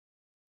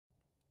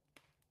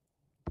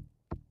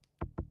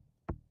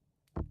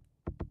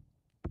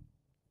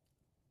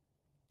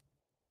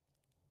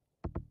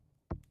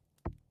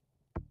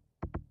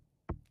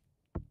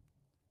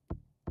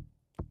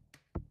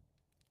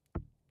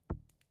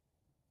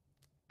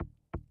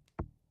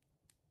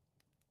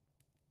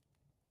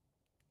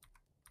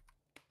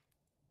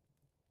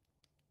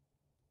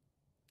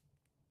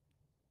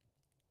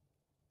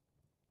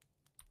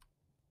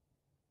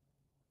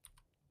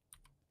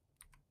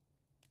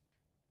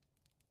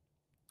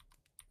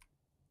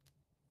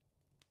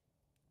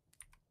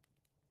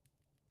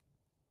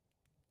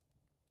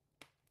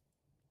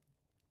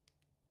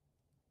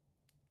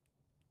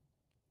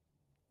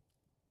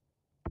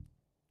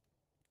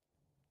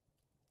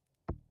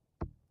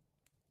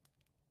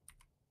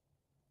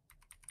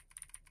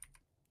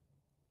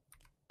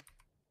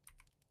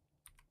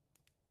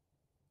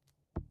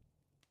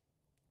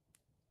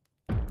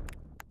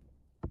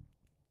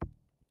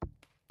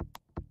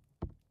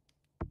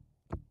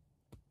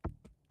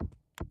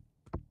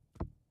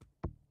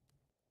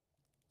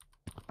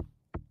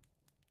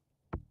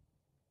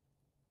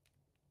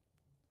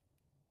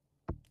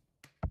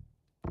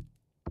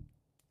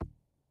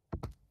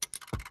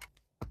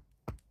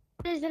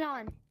is it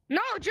on?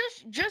 No,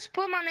 just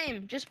put my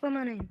name. Just put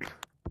my name.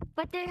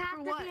 But there has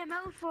For to what? be a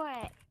mode for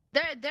it.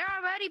 There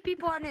are already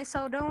people on it,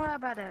 so don't worry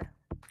about it.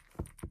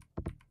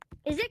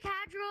 Is it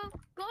casual?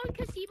 Go in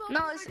Casebo.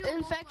 No, it's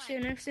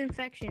infection. It's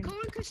infection. Go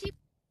in Casebo.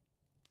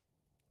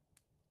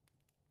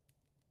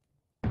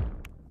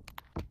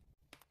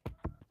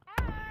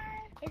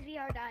 His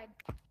VR died.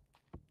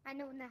 I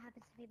know when that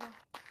happens to people.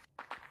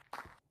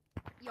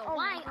 Yo,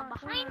 why? I'm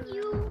behind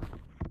you.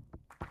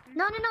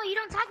 No, you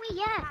don't tag me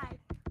yet.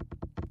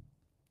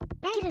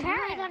 Get his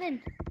hide on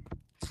him.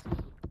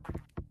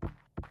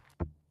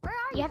 Where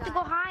are you? You have to go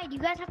hide. You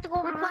guys have to go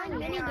hide. We're playing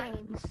mini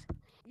games.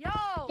 Yo.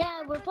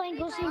 Yeah, we're playing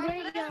Ghost in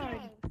Graveyard.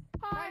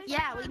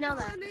 Yeah, we know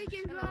that.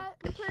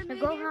 So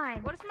go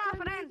hide. What is my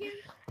friend?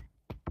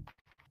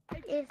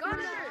 It's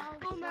Gunner.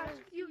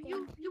 You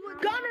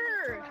want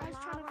Gunner. I was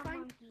trying to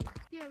find.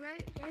 Yeah,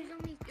 right. There's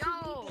only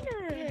Yo.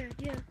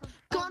 Yeah.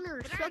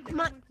 Gunner. Suck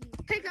my.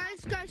 Hey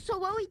guys. So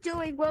what we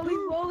doing? What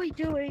we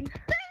doing?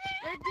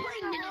 We're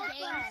doing mini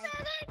games.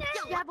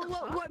 Yeah, but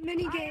what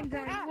mini game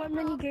then? What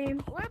mini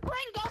game? We're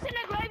playing Ghost in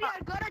the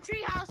Graveyard. Go to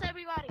Treehouse,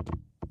 everybody.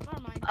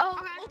 Never mind. Oh,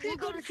 okay.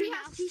 Go to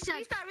Treehouse. He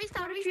said.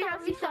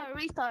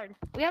 Restart.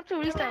 We have to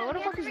restart. What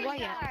the fuck is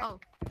white at? Oh.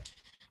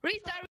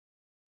 Restart.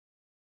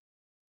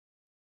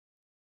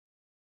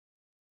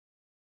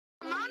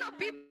 The amount of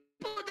people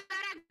that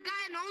I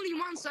got in only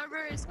one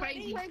server is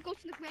crazy. Go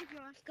to the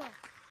graveyard. Let's go.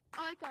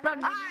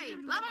 Hide!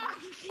 Lava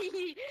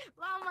monkey!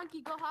 Lava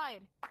monkey, go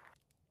hide.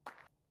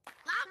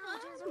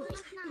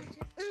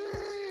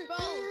 Bro,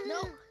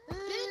 no.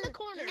 Get in the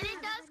corner. And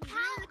it does Get in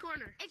count the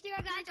corner. if your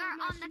guys are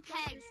on the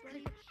pegs.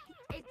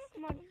 It's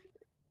Come on.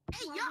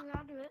 hey yo.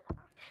 I'll do it.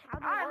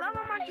 Alright,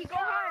 Lava monkey, go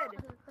hide.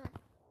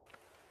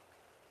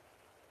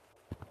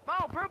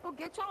 Bro, Purple,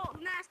 get your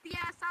nasty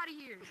ass out of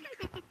here.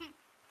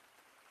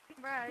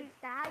 Bro,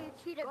 How you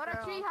cheated, go to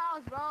girl.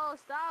 Treehouse, bro.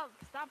 Stop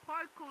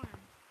parkouring.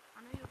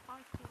 I know you're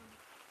parkouring.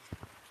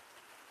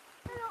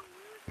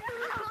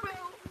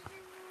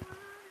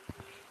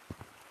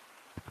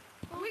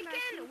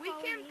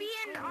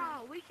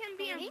 We can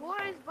be in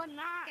forest, but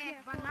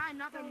not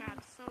in other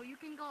maps. So you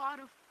can go out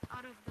of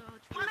the.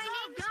 My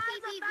name's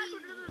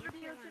TVB.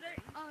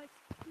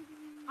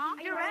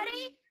 Are you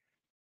ready?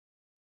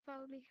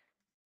 Follow me.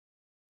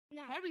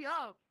 No. Hurry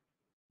up.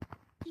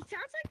 He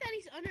sounds like that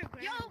he's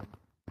underground.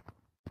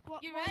 Yo,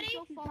 you ready?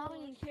 Don't follow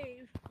me in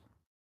cave.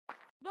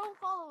 don't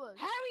follow us.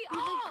 Hurry up!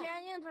 up!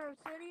 Canyons or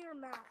city or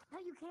map? No,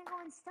 you can't go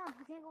in stump.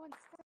 You can't go in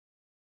stump.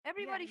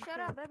 Everybody Yeah, shut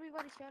you up.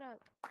 Everybody shut up.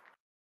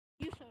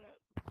 You shut up.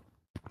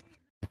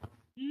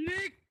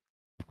 Nick.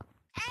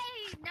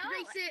 Hey, no.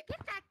 Race it.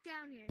 Get back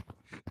down here.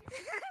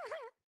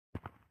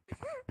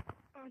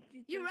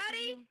 You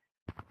ready?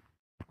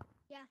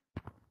 Yeah.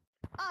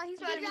 Oh, he's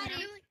He's ready.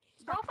 ready.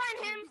 Go find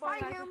him.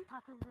 Find him.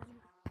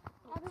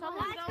 Someone come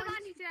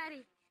on, he's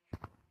ready.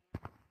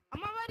 I'm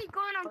already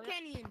going on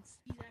canyons.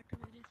 He's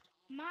activated.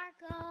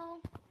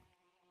 Marco.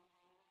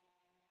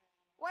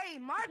 Wait,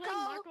 Playing Marco.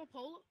 Marco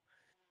Polo?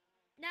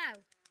 No.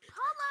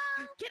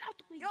 Hello. Get out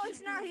the way. Yo,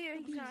 he's not here.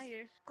 He's not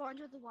here. Go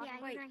under the water. Yeah,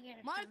 he's Wait, not here.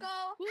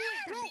 Marco.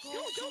 Don't.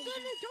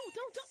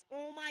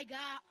 Oh my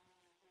god.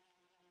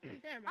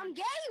 There, I'm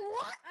gay.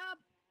 What?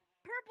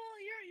 Purple,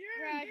 you're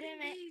Bro, getting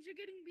damn it. bees. You're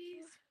getting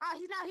bees. Ah,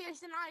 he's not here.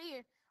 He's not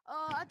here.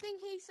 I think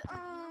he's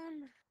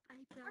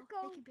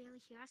Marco. They can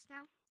barely hear us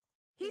now.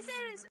 he's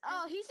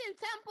in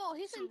temple.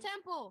 He's in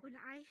temple. When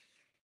I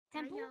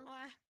Temple? go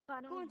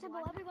Go in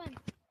temple, everyone.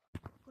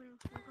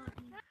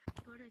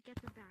 Go to get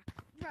the back.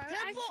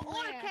 Temple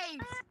or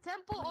caves.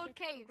 Temple or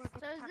caves.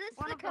 So is this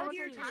One the of code those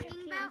you're two.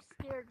 talking about?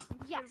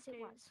 Yes, it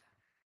was.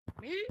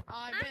 Me?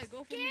 I'm bet.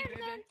 Go for me, scared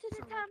baby. then to the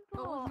So,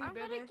 temple. go with me, I'm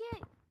gonna baby.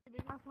 get.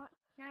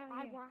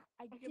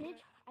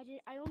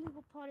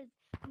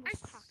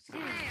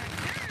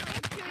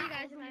 Kill you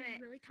guys in a minute.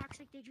 Really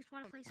toxic. They just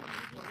want to play some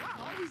games. I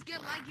always get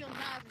like on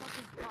that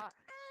fucking spot.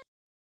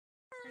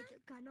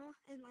 Like Gunno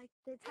and like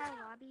the entire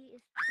lobby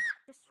is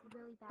just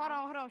really bad.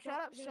 Hold on. Shut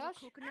up. There's a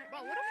Shush. coconut Bro,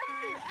 where the fuck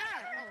are you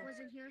at? that Oh.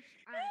 wasn't here.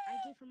 I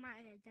gave him my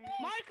identity.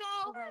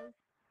 Marco.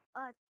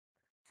 away.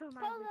 So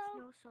my Polo,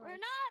 original, so We're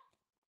like, not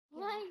yeah.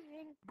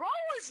 playing. Bro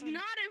is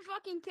not in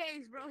fucking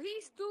caves, bro.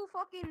 He's too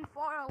fucking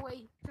far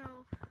away. So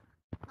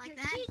Like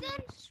Yeah,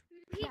 that? he's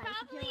He's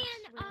probably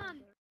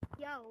in,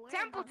 yo, where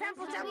Temple. am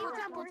I?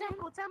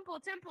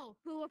 Temple.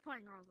 Who we're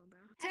playing all of them, bro?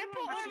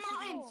 Temple or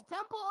mountains.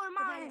 Temple or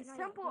mountains.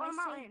 Temple or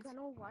mountains.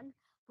 Gunno one.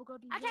 We'll go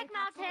to I'll take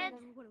mountains. And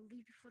then we're gonna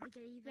leave before they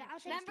get even. Yeah,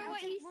 remember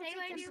what you say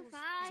when you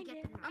find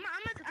it. I'm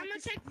gonna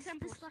check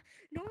temples.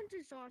 No one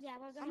deserves. Yeah,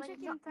 we're I'm gonna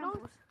checking look.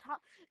 temples. No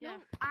Yeah.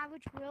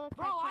 average real.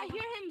 Bro, I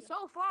hear him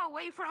so far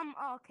away from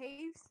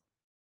caves.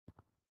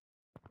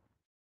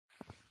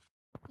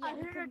 I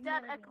hear your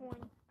dad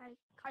echoing.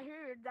 I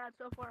hear your dad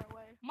so far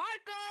away.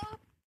 Marco.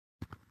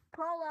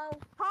 Polo.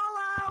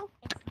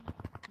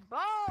 Bro,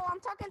 I'm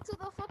talking to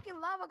the fucking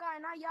lava guy,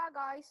 not y'all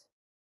guys.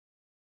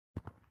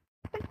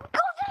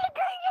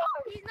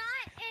 He's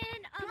not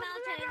in a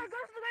mountain. Go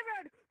to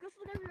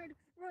the graveyard.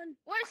 Run.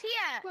 Where's he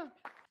at?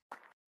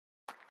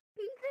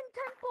 He's in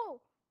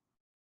temple.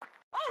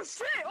 Oh, Oh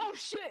shit! Oh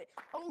shit!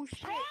 Oh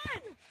shit!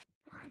 Run!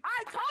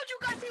 I told you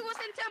guys he was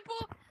in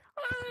temple.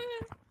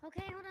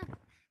 Okay, hold on.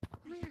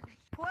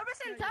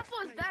 Whoever's in temple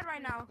is dead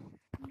right now.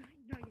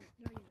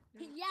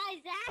 Yeah,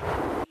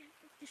 exactly.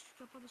 Just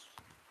jump on this.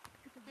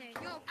 There you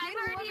Yo, go. I'm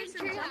already whoever's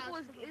in in treehouse.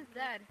 temple is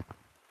dead.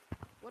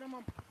 What am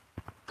I?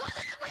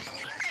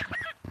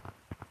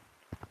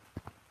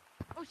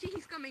 Oh shit!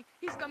 He's coming.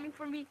 He's coming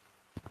for me.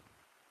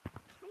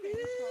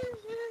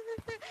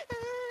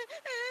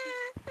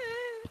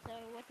 So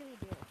what do we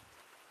do?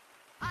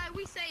 Alright,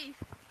 we safe.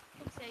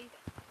 We safe.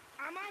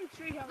 I'm on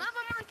treehouse.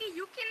 Lava monkey,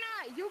 you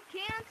cannot. You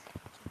can't.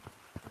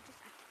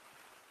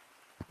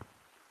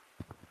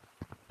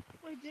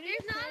 Wait, did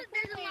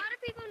There's a lot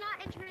of people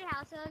not in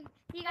treehouse, so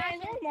you guys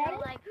is there can a say modder?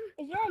 like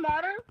Is there a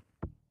modder?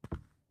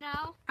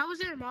 no. How was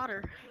there a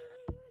modder?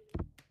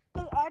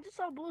 I just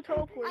saw blue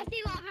teleport. I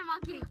see lava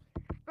monkey,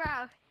 bro.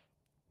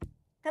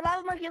 Hey,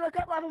 lava monkey, look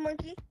up, lava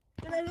monkey.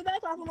 Can I look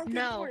back, lava monkey?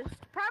 No.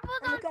 Purple Oh,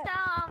 don't look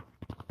stop.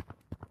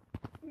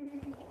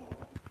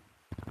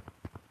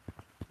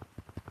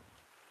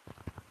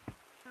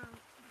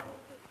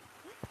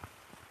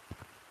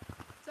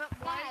 What's up,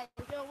 white?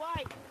 You're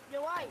white.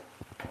 You're white.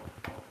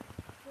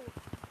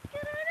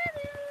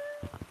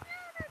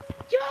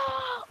 Yo!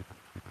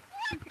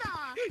 What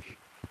the?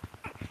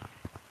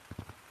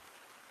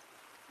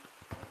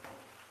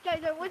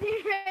 Guys, I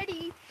wasn't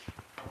ready.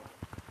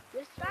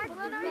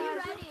 When are you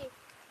ready?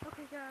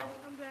 Okay, guys,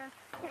 I'm back.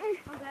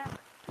 I'm back.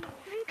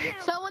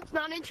 Someone's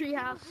not in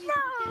treehouse.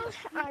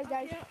 No! Alright,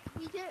 guys.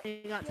 We did.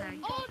 They got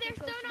tagged. Oh, they're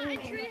still not in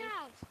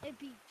treehouse. A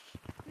beach.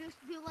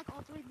 We're like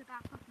all the way in the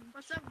back.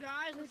 What's up,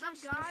 guys? What's up,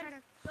 guys?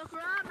 Look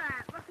where I'm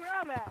at. Look where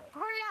I'm at.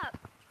 Hurry up.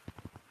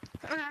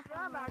 Okay. Where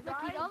I'm at, Look,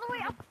 he's guys. all the way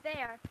up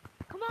there.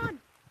 Come on.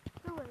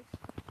 Who is?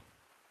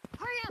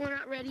 Hurry up. We're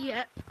not ready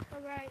yet.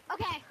 Alright.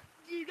 Okay.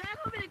 Do you guys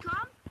want me to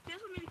come? Do you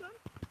guys want me to come?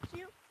 See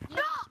you?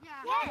 No.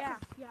 Yeah.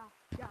 Yes.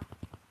 Yeah.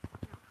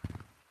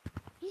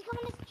 He's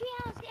coming to the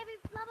treehouse. Every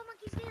lava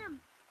monkey's in him.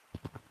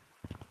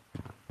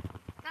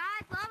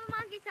 Guys, lava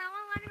monkey,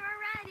 someone when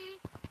we're ready.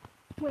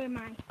 Where am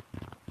I?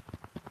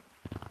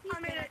 He's I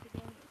made dead.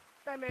 it.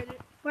 I made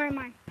it. Where am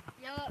I?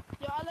 Yup.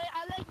 Yo,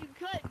 I let you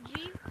cut,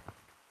 G.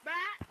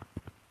 Bat.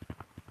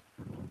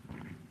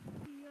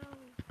 Yo.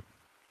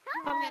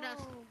 Come get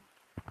us.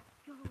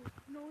 Yo.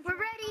 No, We're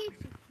ready.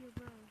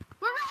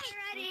 We're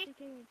ready.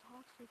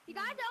 Toxic. You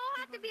guys all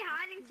have to be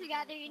hiding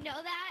together. You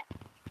know that?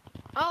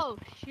 Oh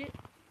shit.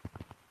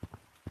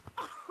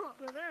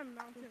 Bro, they're in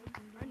mountains.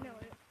 I know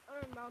it.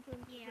 They're in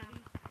mountains. Yeah.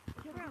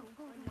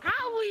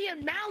 How are we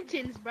in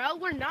mountains, bro?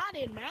 We're not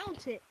in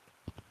mountains.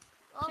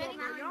 Oh, Shit,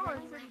 now Y'all are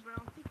in I'm city, bro.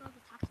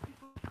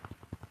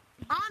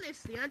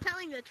 Honestly, I'm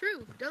telling the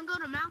truth. Don't go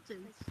to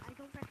mountains. I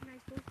don't recognize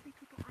those three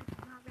people. I do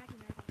not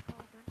recognize them. All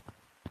of them.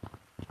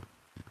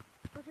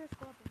 Go to the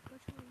squad. Go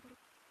to the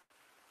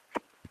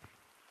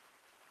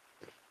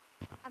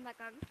I'm not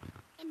going.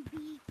 And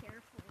be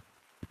careful.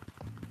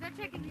 That's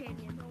a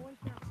companion. No one's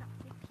not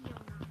except P09.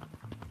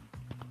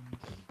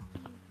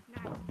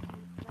 P9.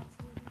 Let's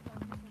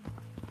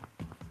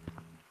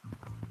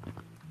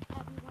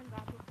everyone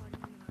got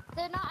recording.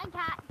 They're not in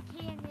Cat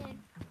Canyon.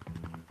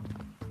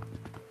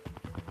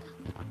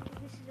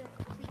 This is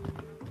a complete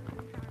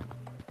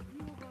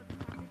you will go to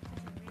the comments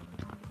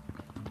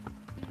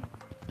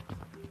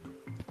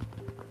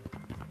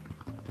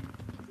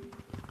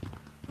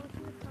go to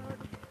the code.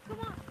 Come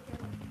on.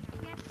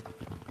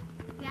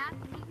 Yeah,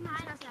 you can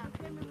hide us out.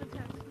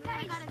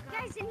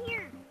 Guys, in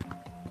here.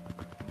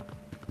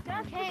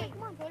 Okay.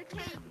 Come on, go to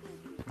cave.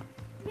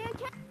 Yeah,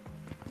 okay.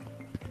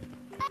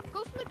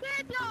 Go to the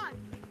graveyard.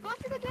 Go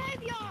to the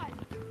graveyard.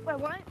 Wait,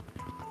 what?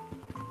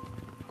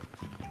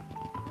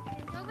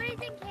 Nobody's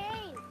in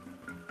cave.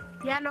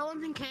 Yeah, no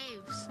one's in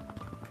caves.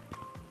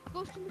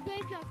 Go to the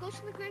graveyard. Go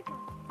to the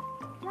graveyard.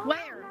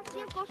 Where? Not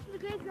here. Go to the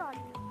graveyard.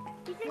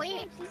 He's in Wait.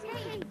 caves. He's in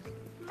caves.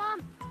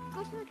 Mom,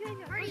 go to the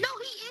graveyard. No,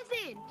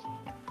 he isn't.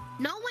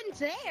 No one's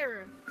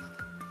there.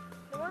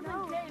 No one's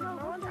in cave. No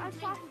one's in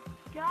cave.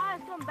 Guys,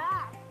 come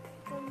back.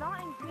 They're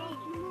not in cave.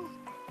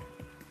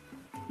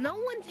 No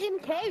one's in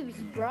caves,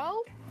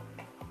 bro.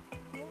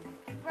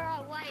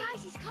 Bro, wait.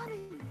 Guys, he's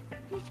coming.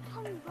 He's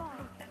coming, bro.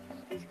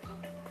 He's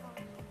coming,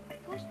 bro.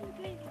 Go to the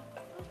graveyard.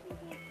 Go to the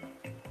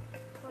graveyard.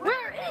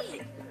 Where is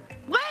it?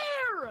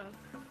 Where?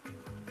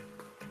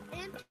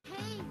 In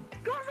cave.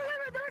 Go to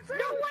the graveyard.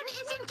 No one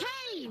is in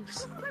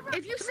caves.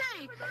 If you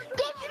say,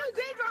 go to the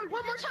graveyard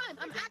one more time,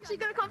 I'm actually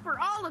gonna come for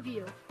all of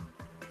you.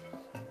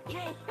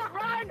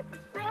 Run!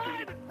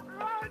 Run!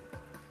 Run!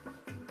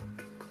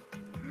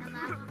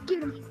 Get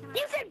him.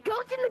 You said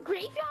go to the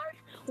graveyard?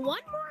 One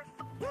more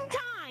f***ing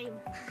time.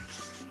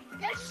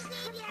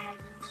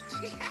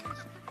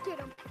 Get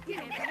him.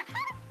 Get him.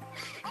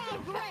 Oh,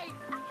 great.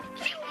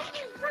 You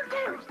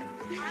motherfuckers.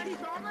 I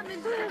saw them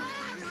in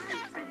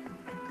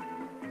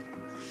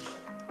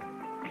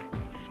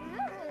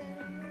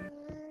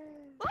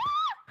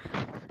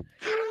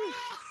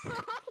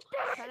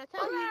Try to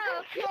tell me.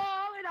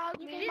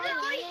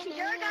 It's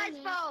your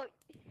guys' fault.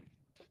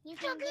 You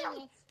can do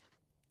this.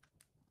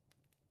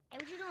 Hey,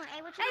 what you doing?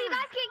 Hey, what you Hey, you doing?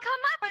 guys can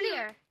come up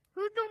here.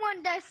 Who's the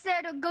one that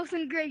said a ghost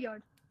in the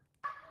graveyard?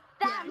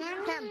 That Yeah,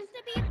 man him. used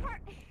to be a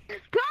part.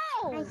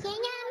 Go! I say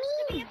not me.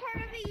 Be a part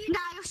of the YouTube.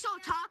 Nah, you're so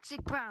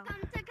toxic, bro.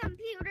 Come to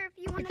computer if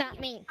you want to. It's not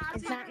me.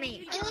 It's not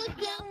me.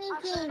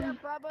 Anything.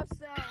 Bubba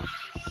said.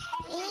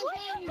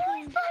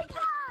 Anything.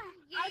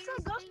 I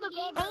said ghost in the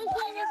graveyard.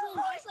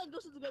 Anything. I said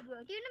ghost in the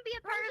graveyard. You want to be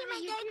a part of the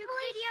YouTube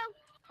video?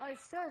 I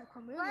said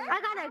come here.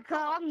 I gotta go.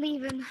 I'm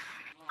leaving.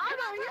 I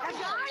don't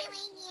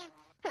know.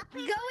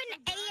 Go in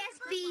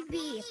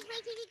ASBV.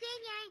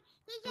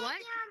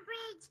 What?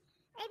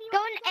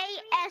 Go in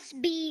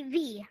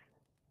ASBV.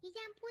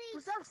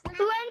 What's up,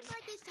 Who wants?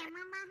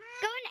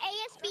 Go in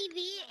ASBV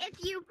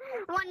if you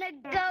wanna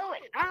go.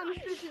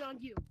 Especially on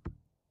you.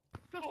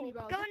 Trust me,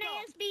 bro. Go in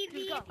Just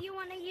ASBV go. if you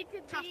want a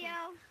YouTube Trust me.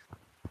 video.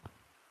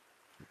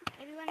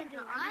 If you wanna do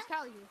I'm what? just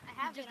telling you. I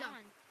have just it done.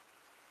 on.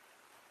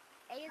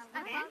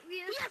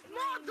 Yes,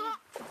 more dog.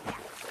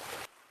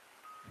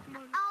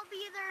 I'll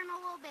be there in a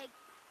little bit.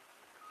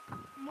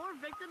 More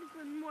victims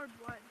with more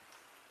blood.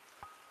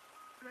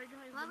 Right,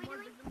 guys? What are we More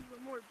doing? victims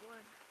with more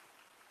blood.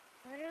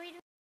 What are we doing?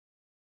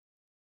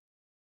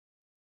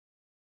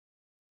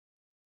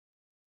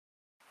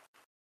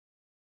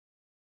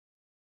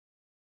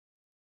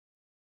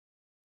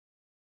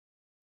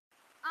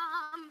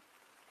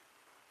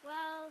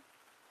 Well,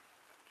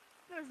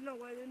 There's no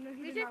way.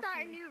 we should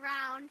start a new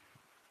round.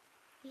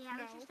 Yeah,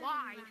 No, we should start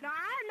why? a new round. No,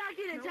 I'm not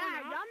getting No, we're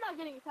tagged. not. I'm not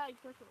getting tagged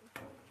personally.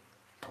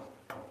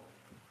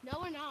 No,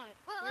 we're not.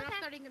 Well, We're not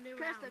okay. starting a new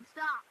Kristen, round.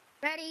 Stop.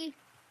 Ready?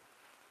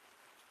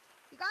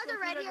 You guys are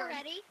ready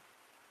already?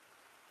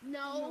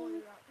 No. you're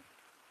not.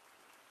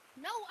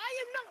 No, I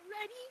am not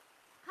ready.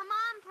 Come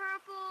on,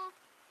 Purple.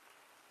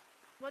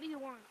 What do you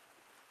want?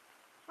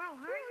 Bro,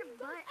 hurry your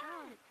butt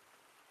up.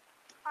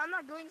 I'm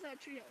not going to that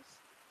treehouse.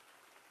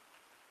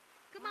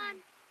 Come on.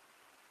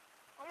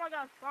 Oh my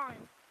god,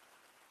 fine.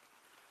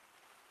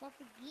 Well,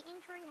 if we get in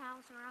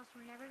treehouse or else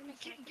we're never gonna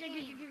get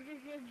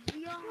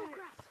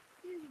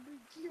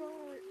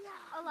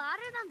A lot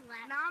of them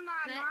left. No, I'm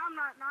not. No, I'm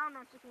not. No, I'm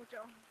not sticking with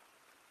Joe.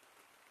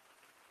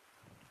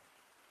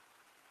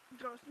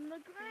 Ghost in the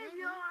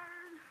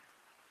graveyard.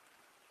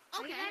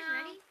 Are you guys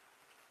ready?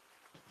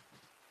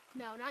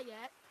 No, not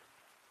yet.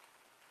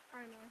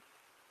 I know.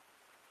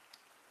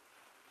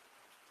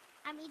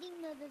 I'm eating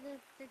the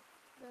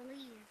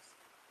leaves.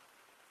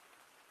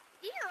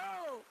 Ew.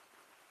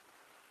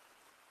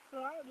 So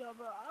I don't know,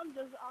 but I'm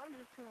just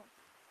gonna.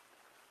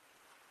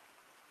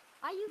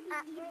 Are you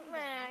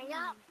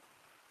Yeah.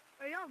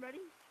 Are y'all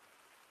ready?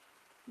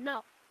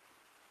 No.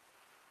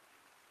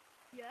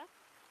 Yeah.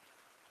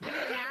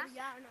 Yeah.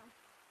 Yeah, I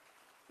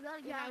know.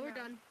 Yeah, I we're know.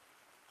 done.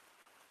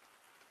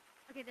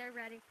 Okay, they're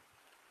ready.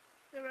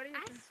 You ready?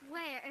 I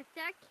swear, if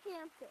they're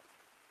camping.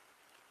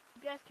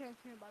 You guys can't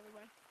hear, by the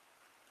way.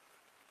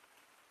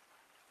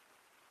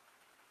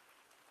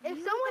 If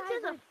You someone guys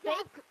says a are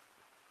fake,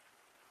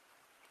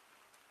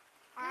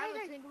 I have a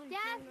Guys are tingly feeling.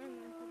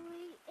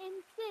 definitely in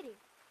city.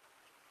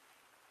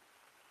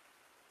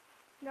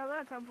 No,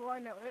 that's Temple. I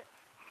know it.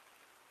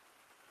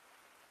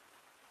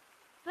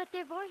 But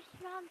their voice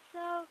sounds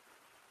so...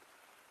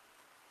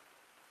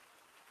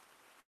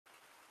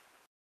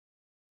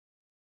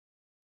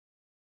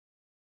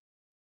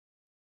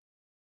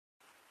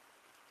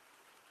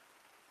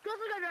 Go to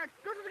the graveyard.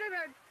 Go to the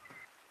graveyard.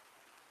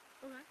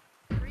 okay.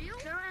 Real?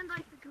 No, and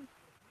like the.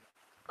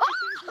 Oh!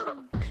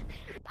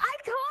 I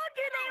told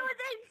you they was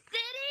in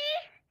city.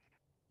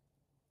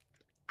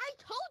 I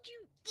told you.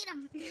 Get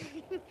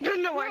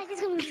him. No way.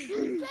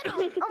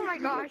 Oh my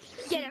gosh.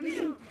 Get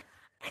him.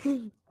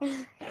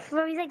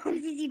 Bro, he's like, bro,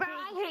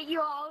 I hate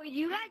you all.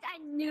 You guys, I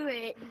knew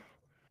it.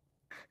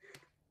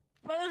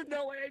 But there's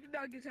no way I did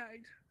not get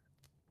tagged.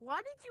 Why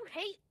did you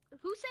hate?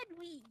 Who said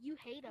we? You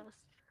hate us.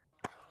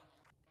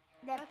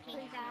 That pink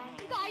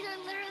guy. You guys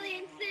are literally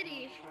in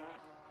city.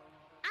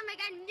 I'm like,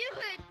 I knew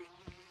it.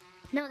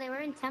 No, they were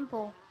in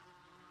Temple.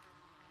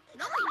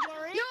 No, we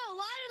weren't. No, a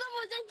lot of them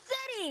was in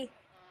city.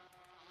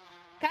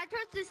 Got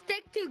us to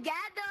stick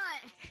together.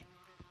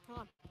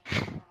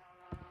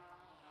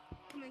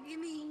 Come on, give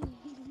me.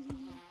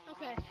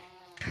 Okay.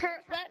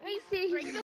 Let me see.